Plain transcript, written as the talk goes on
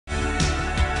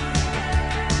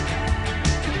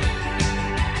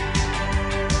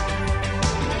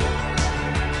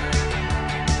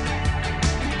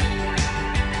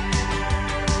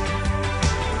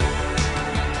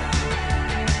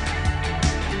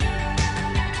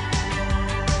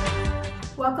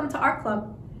Art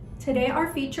Club. Today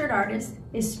our featured artist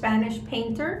is Spanish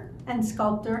painter and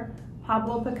sculptor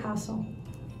Pablo Picasso.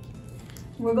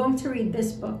 We're going to read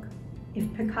this book,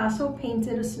 If Picasso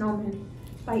Painted a Snowman,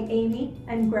 by Amy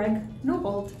and Greg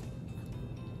Newbold.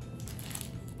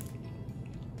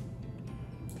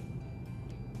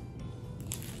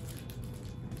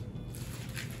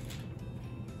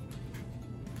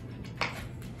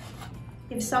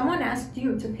 If someone asked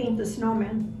you to paint a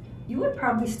snowman, you would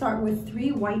probably start with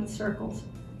 3 white circles,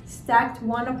 stacked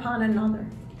one upon another.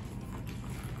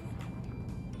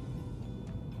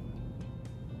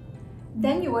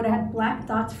 Then you would add black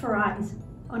dots for eyes,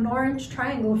 an orange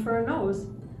triangle for a nose,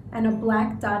 and a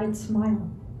black dotted smile.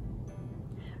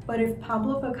 But if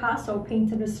Pablo Picasso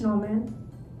painted a snowman,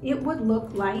 it would look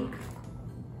like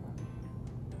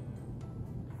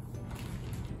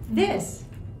this.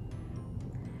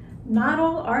 Not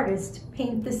all artists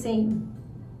paint the same.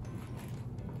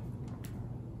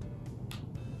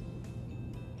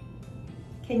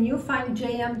 Can you find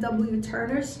J.M.W.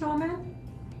 Turner's snowman,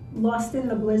 lost in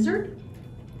the blizzard?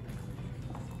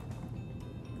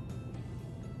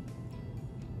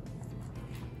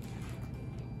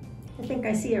 I think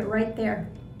I see it right there.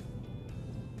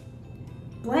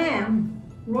 Blam!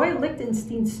 Roy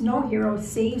Lichtenstein's snow hero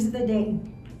saves the day.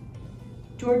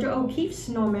 Georgia O'Keeffe's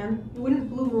snowman wouldn't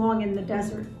bloom long in the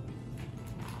desert.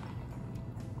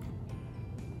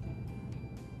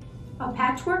 A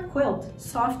patchwork quilt,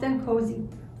 soft and cozy,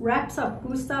 wraps up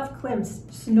Gustav Klimt's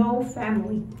snow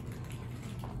family.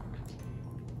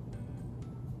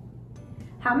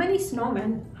 How many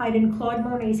snowmen hide in Claude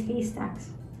Monet's haystacks?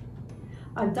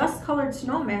 A dust-colored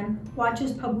snowman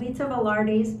watches Pablita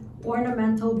Velarde's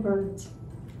ornamental birds.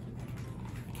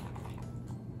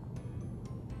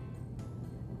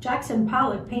 Jackson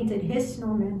Pollock painted his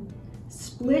snowman,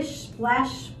 splish,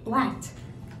 splash, splat.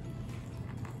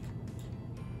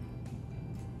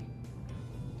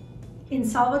 In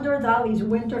Salvador Dali's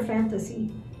winter fantasy,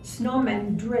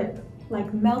 snowmen drip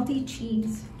like melty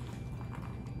cheese.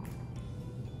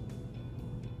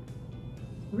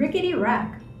 Rickety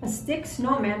Rack, a stick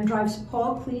snowman drives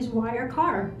Paul Klee's wire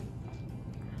car.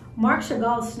 Marc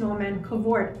Chagall's snowman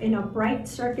cavort in a bright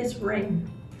circus ring.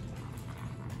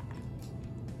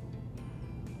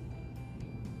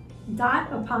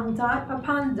 Dot upon dot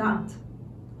upon dot.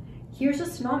 Here's a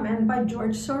snowman by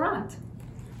George Seurat.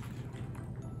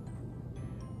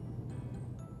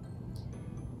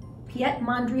 Piet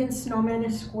Mondrian's snowman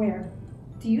is square.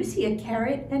 Do you see a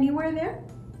carrot anywhere there?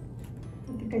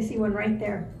 I think I see one right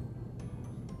there.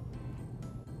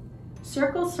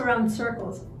 Circles surround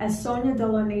circles as Sonia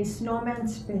Delaunay's snowman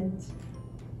spins.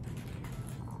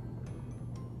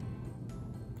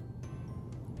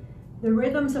 The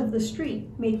rhythms of the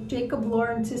street make Jacob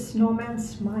Lawrence's snowman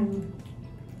smile.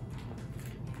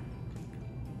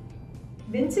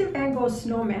 Vincent van Gogh's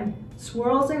snowman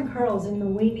swirls and curls in the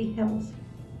wavy hills,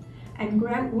 and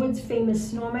Grant Wood's famous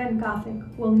snowman Gothic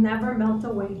will never melt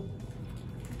away.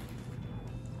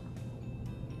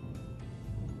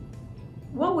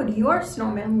 What would your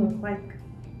snowman look like?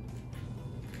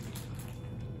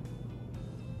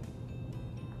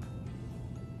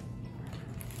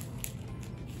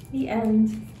 The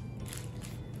end.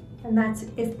 And that's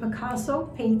If Picasso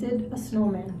Painted a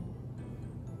Snowman.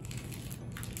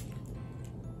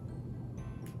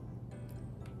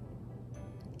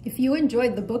 If you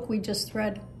enjoyed the book we just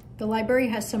read, the library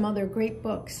has some other great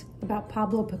books about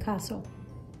Pablo Picasso.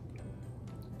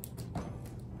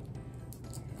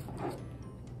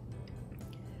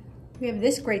 We have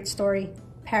this great story,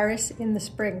 Paris in the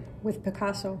Spring with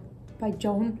Picasso, by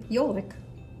Joan Yolich.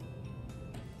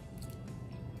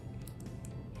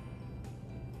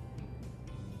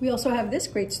 We also have this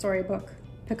great storybook,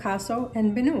 Picasso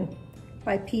and Benoît,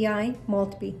 by P.I.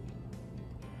 Maltby.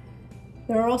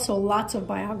 There are also lots of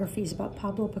biographies about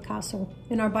Pablo Picasso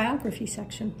in our biography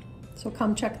section, so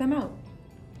come check them out.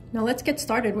 Now let's get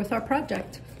started with our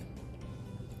project.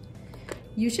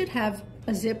 You should have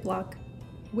a Ziploc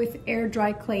with air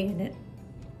dry clay in it.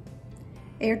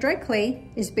 Air dry clay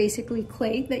is basically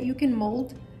clay that you can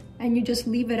mold and you just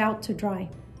leave it out to dry.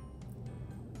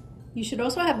 You should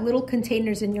also have little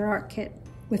containers in your art kit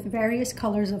with various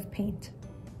colors of paint.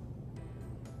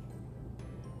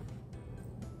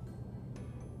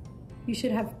 You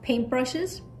should have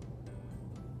paintbrushes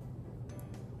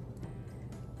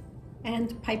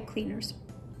and pipe cleaners.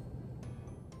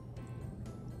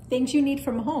 Things you need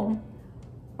from home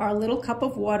are a little cup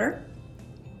of water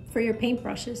for your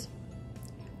paintbrushes.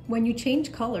 When you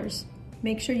change colors,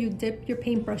 make sure you dip your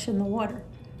paintbrush in the water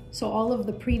so all of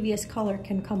the previous color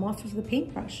can come off of the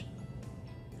paintbrush.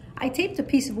 I taped a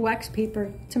piece of wax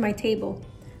paper to my table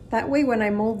That way when I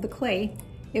mold the clay,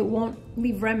 it won't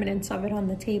leave remnants of it on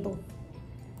the table.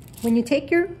 When you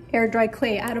take your air dry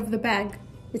clay out of the bag,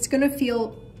 it's gonna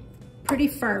feel pretty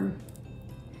firm.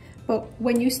 But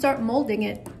when you start molding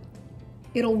it,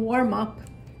 it'll warm up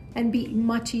and be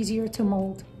much easier to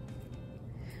mold.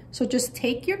 So just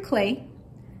take your clay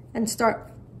and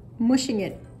start mushing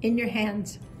it in your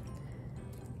hands.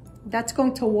 That's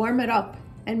going to warm it up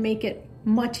and make it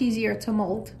much easier to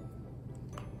mold.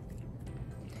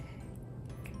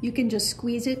 You can just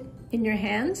squeeze it in your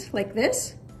hands like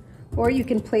this, or you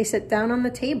can place it down on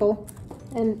the table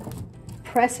and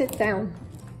press it down.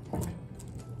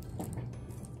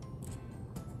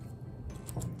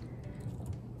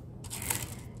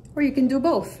 Or you can do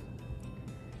both.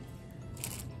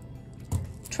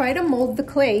 Try to mold the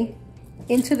clay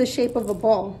into the shape of a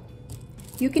ball.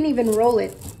 You can even roll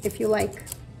it if you like.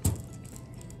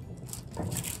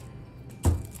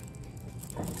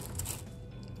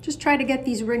 Just try to get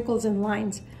these wrinkles and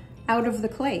lines out of the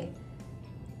clay.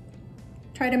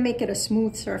 Try to make it a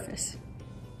smooth surface.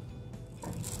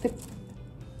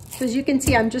 So as you can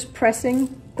see, I'm just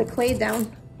pressing the clay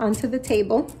down onto the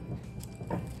table,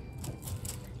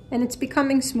 and it's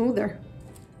becoming smoother.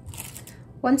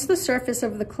 Once the surface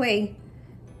of the clay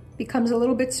becomes a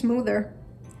little bit smoother,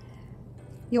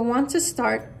 you'll want to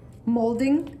start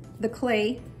molding the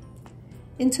clay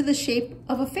into the shape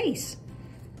of a face.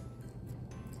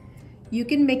 You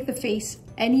can make the face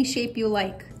any shape you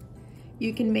like.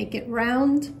 You can make it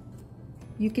round,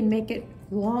 you can make it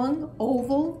long,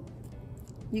 oval,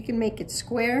 you can make it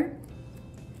square.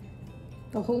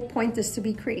 The whole point is to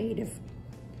be creative.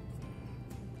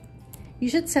 You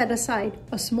should set aside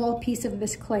a small piece of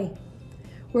this clay.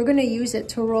 We're going to use it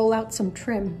to roll out some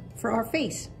trim for our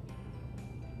face.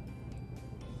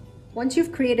 Once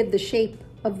you've created the shape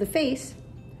of the face,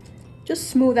 just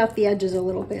smooth out the edges a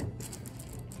little bit.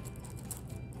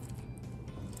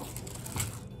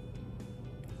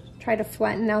 Try to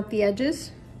flatten out the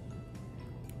edges.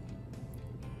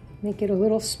 Make it a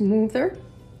little smoother.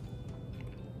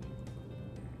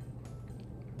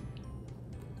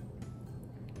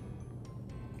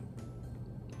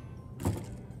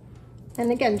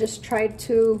 And again, just try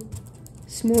to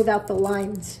smooth out the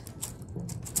lines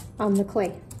on the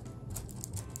clay.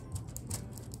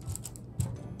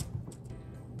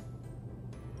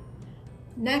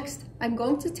 Next, I'm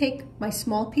going to take my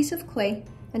small piece of clay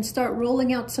and start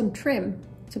rolling out some trim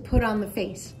to put on the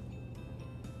face.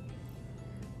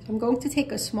 So I'm going to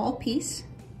take a small piece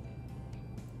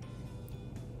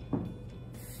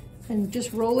and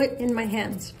just roll it in my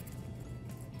hands.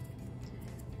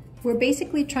 We're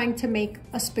basically trying to make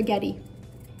a spaghetti.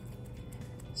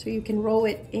 So you can roll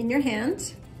it in your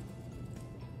hands.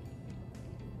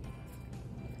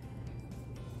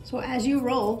 So as you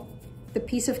roll, the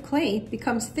piece of clay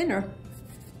becomes thinner.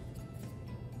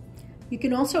 You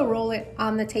can also roll it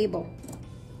on the table.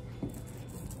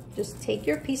 Just take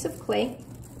your piece of clay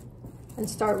and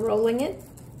start rolling it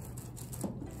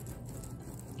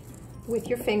with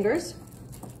your fingers.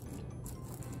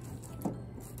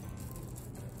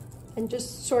 And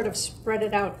just sort of spread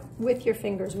it out with your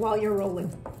fingers while you're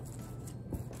rolling.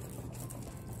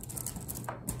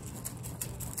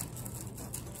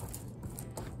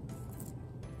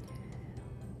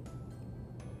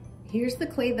 Here's the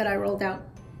clay that I rolled out.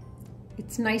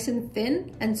 It's nice and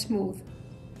thin and smooth.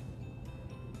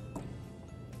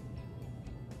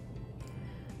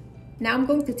 Now I'm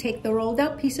going to take the rolled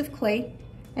out piece of clay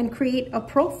and create a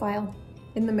profile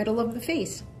in the middle of the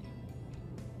face.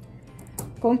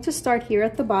 I'm going to start here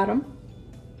at the bottom.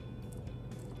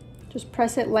 Just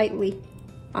press it lightly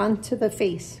onto the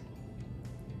face.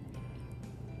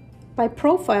 By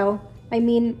profile, I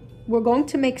mean we're going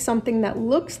to make something that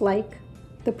looks like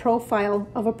the profile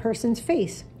of a person's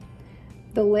face.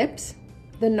 The lips,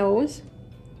 the nose,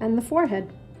 and the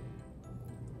forehead.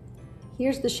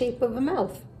 Here's the shape of a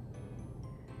mouth.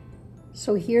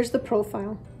 So here's the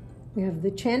profile. We have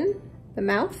the chin, the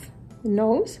mouth, the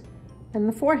nose, and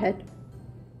the forehead.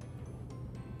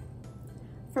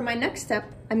 For my next step,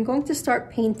 I'm going to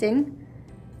start painting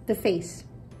the face.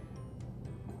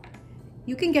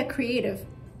 You can get creative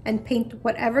and paint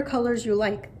whatever colors you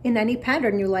like in any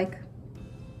pattern you like.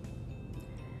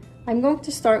 I'm going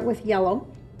to start with yellow,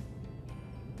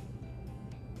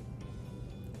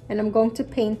 and I'm going to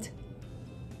paint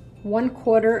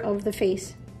 1/4 of the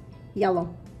face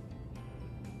yellow.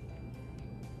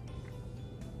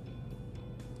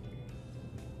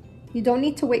 You don't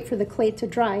need to wait for the clay to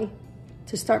dry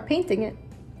to start painting it.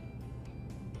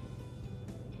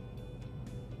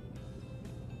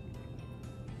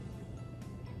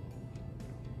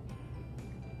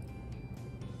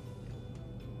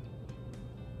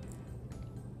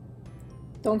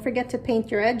 Don't forget to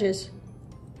paint your edges.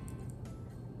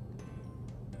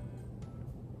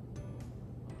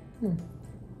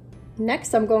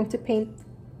 Next, I'm going to paint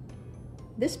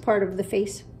this part of the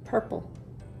face purple.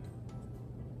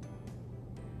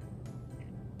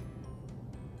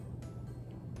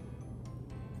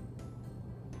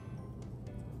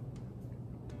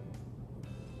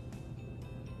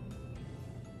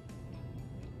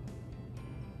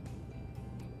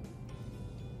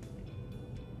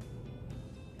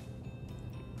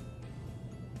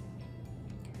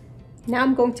 Now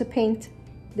I'm going to paint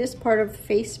this part of the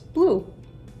face blue.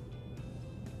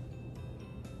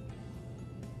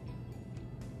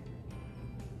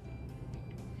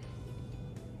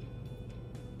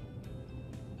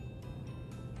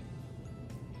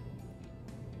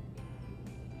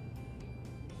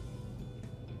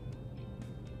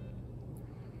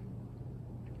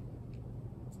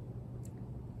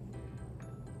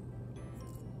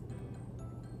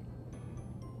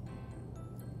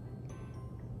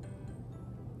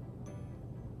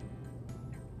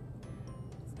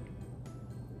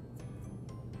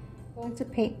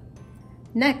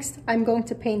 Next, I'm going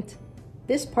to paint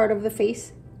this part of the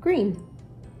face green.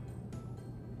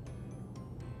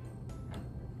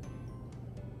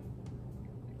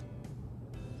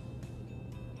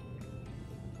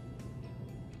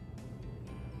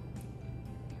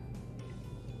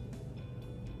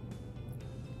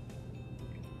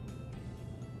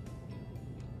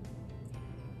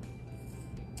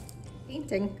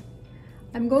 Painting,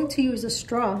 I'm going to use a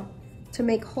straw to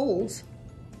make holes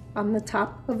on the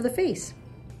top of the face.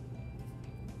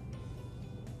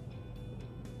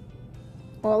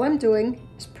 All I'm doing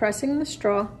is pressing the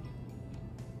straw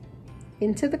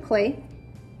into the clay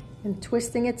and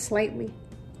twisting it slightly.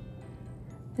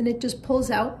 And it just pulls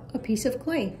out a piece of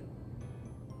clay.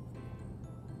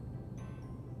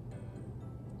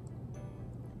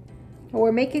 Now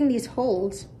we're making these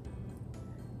holes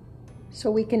so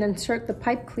we can insert the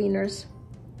pipe cleaners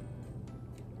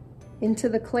into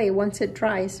the clay once it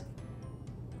dries.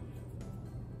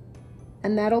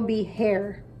 And that'll be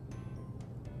hair.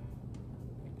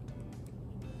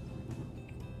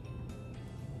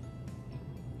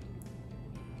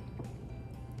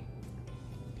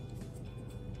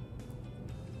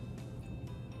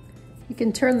 You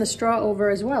can turn the straw over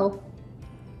as well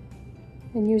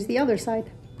and use the other side.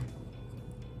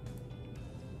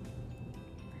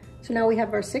 So now we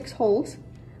have our 6 holes.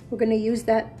 We're going to use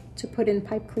that to put in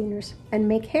pipe cleaners and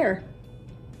make hair.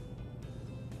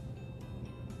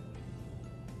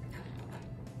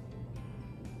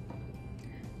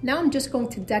 Now I'm just going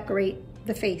to decorate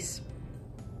the face.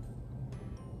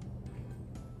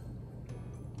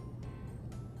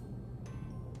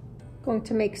 Going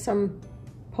to make some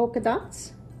polka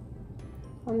dots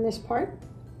on this part.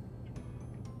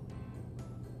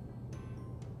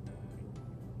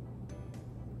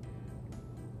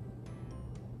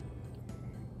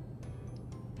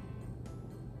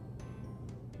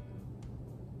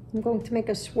 I'm going to make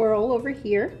a swirl over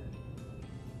here.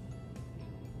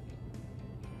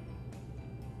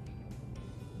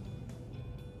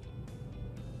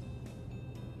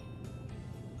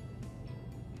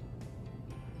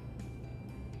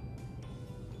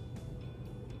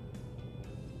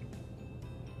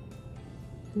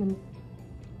 And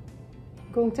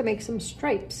I'm going to make some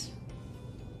stripes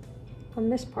on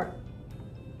this part.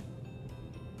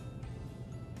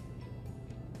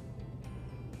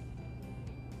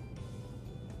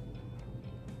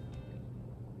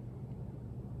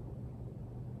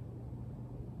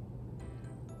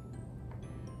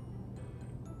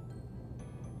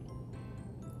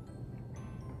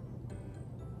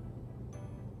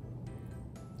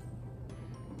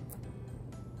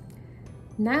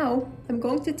 Now I'm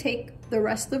going to take the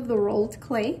rest of the rolled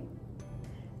clay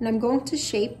and I'm going to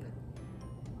shape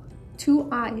 2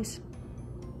 eyes.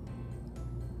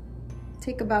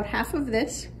 Take about half of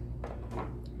this,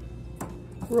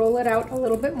 roll it out a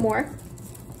little bit more.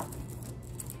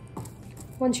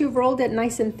 Once you've rolled it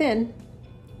nice and thin,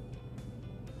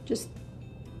 just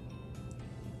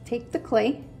take the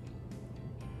clay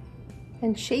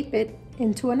and shape it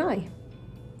into an eye.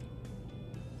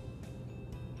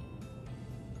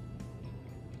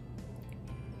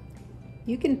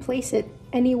 You can place it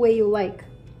any way you like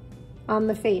on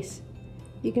the face.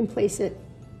 You can place it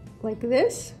like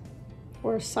this,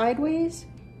 or sideways,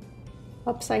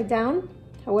 upside down,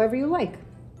 however you like.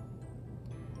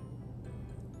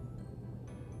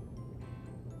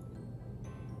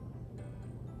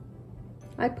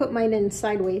 I put mine in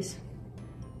sideways.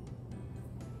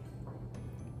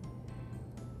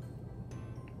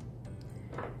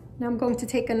 Now I'm going to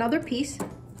take another piece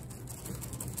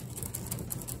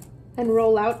and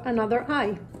roll out another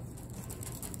eye.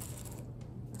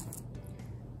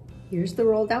 Here's the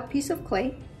rolled out piece of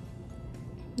clay.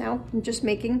 Now I'm just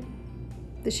making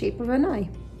the shape of an eye.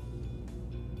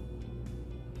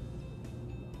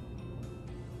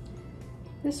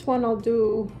 This one I'll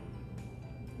do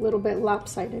a little bit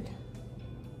lopsided.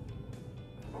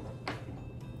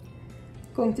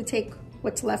 Going to take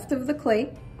what's left of the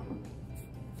clay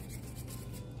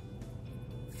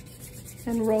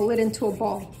and roll it into a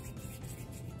ball.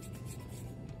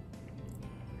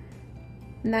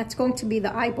 And that's going to be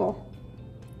the eyeball.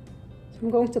 So I'm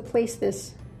going to place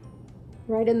this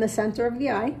right in the center of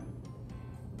the eye.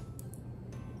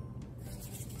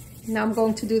 Now I'm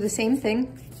going to do the same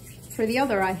thing for the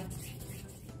other eye.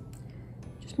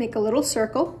 Just make a little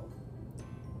circle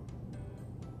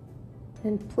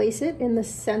and place it in the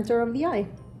center of the eye.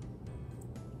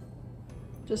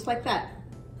 Just like that.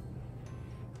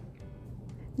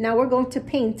 Now we're going to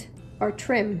paint our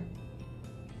trim.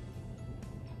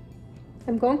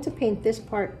 I'm going to paint this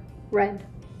part red.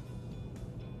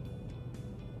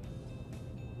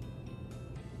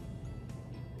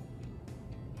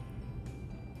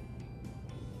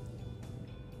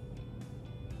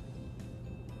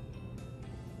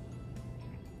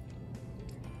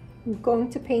 I'm going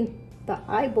to paint the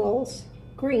eyeballs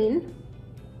green.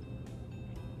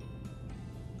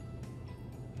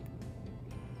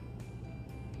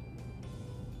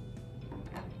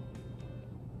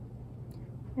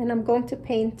 And I'm going to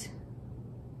paint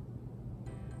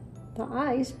the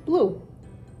eyes blue.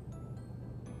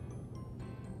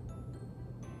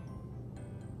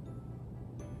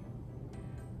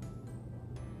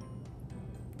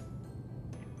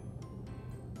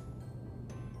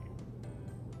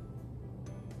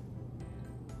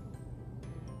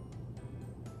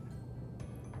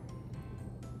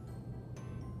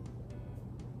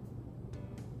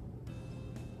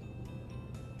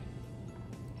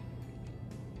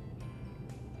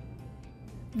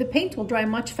 The paint will dry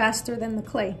much faster than the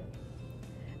clay,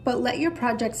 but let your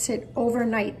project sit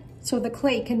overnight so the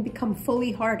clay can become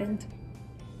fully hardened.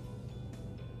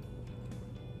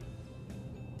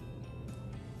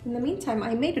 In the meantime,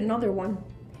 I made another one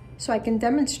so I can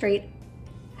demonstrate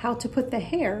how to put the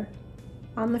hair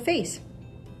on the face.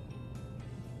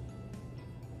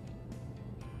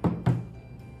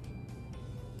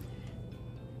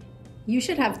 You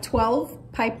should have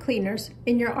 12 pipe cleaners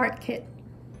in your art kit.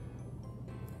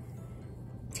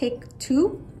 Take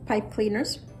 2 pipe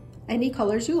cleaners, any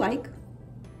colors you like,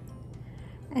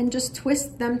 and just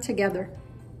twist them together.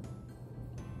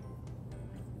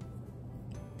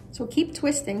 So keep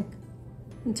twisting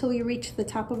until you reach the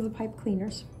top of the pipe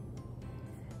cleaners.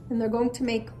 And they're going to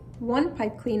make one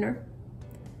pipe cleaner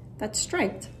that's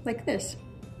striped like this.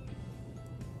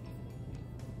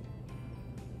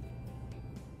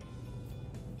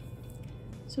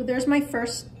 So there's my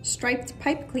first striped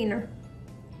pipe cleaner.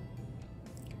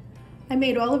 I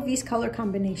made all of these color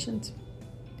combinations.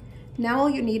 Now all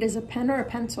you need is a pen or a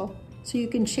pencil so you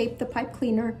can shape the pipe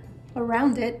cleaner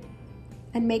around it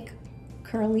and make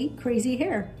curly, crazy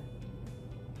hair.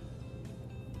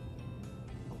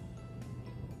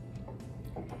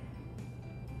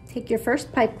 Take your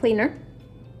first pipe cleaner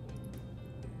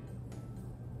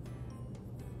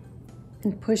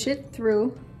and push it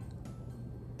through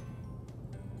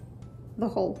the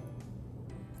hole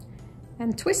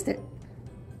and twist it.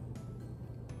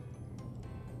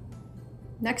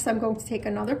 Next, I'm going to take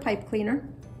another pipe cleaner,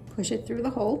 push it through the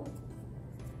hole,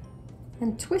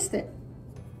 and twist it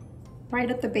right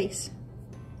at the base.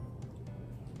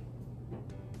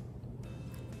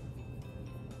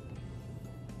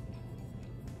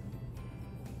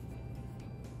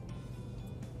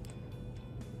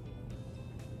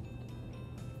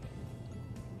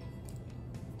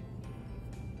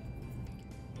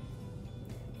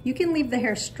 You can leave the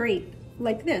hair straight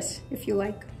like this if you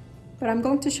like, but I'm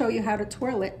going to show you how to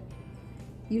twirl it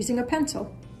using a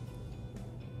pencil.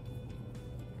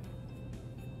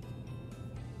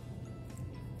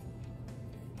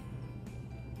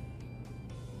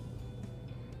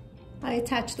 I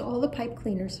attached all the pipe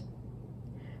cleaners.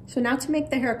 So now to make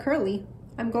the hair curly,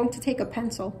 I'm going to take a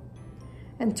pencil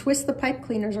and twist the pipe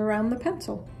cleaners around the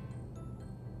pencil.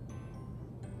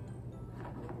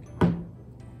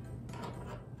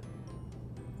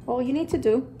 All you need to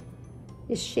do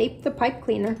is shape the pipe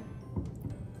cleaner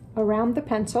around the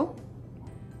pencil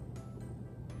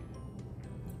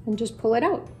and just pull it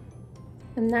out.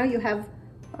 And now you have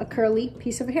a curly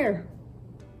piece of hair.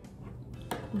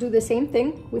 Do the same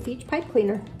thing with each pipe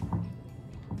cleaner.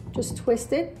 Just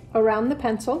twist it around the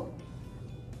pencil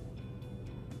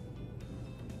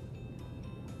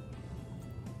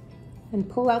and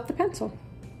pull out the pencil.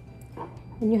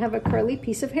 And you have a curly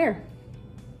piece of hair.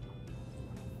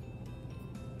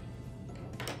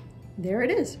 There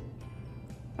it is,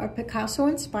 a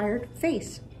Picasso-inspired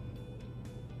face.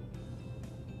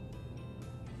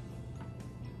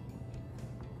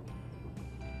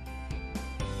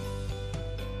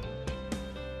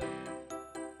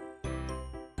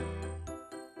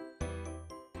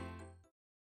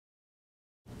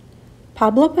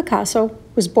 Pablo Picasso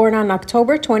was born on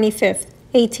October 25,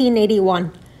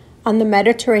 1881, on the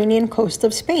Mediterranean coast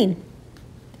of Spain.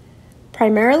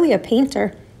 Primarily a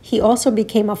painter, he also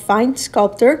became a fine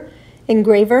sculptor,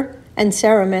 engraver, and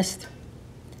ceramist.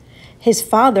 His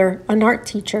father, an art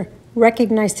teacher,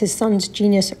 recognized his son's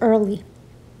genius early.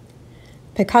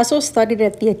 Picasso studied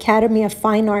at the Academy of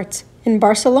Fine Arts in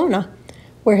Barcelona,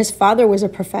 where his father was a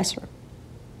professor.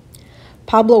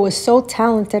 Pablo was so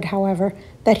talented, however,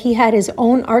 that he had his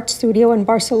own art studio in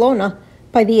Barcelona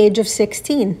by the age of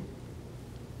 16.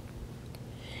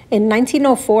 In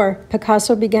 1904,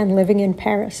 Picasso began living in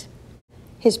Paris.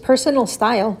 His personal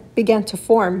style began to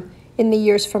form in the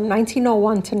years from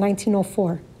 1901 to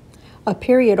 1904, a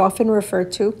period often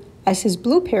referred to as his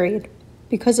blue period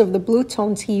because of the blue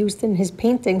tones he used in his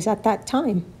paintings at that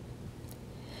time.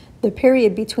 The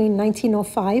period between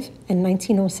 1905 and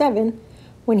 1907,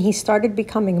 when he started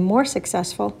becoming more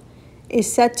successful,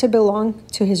 is said to belong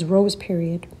to his rose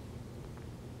period.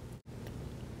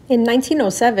 In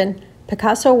 1907,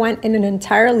 Picasso went in an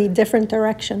entirely different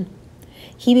direction.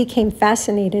 He became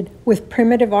fascinated with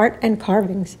primitive art and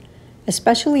carvings,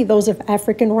 especially those of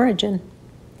African origin.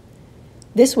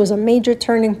 This was a major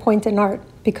turning point in art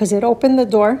because it opened the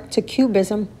door to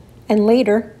Cubism and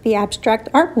later the abstract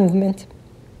art movement.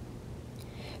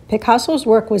 Picasso's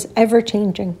work was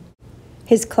ever-changing.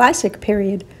 His classic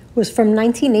period was from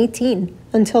 1918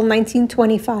 until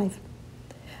 1925.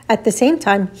 At the same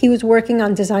time, he was working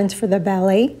on designs for the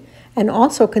ballet and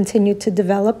also continued to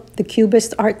develop the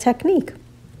Cubist art technique.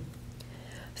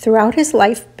 Throughout his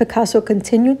life, Picasso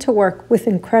continued to work with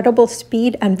incredible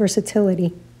speed and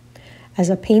versatility. As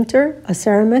a painter, a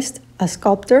ceramist, a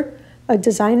sculptor, a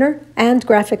designer, and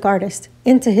graphic artist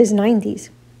into his 90s.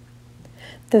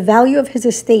 The value of his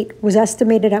estate was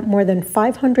estimated at more than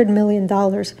 $500 million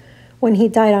when he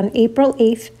died on April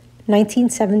 8,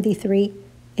 1973,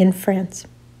 in France.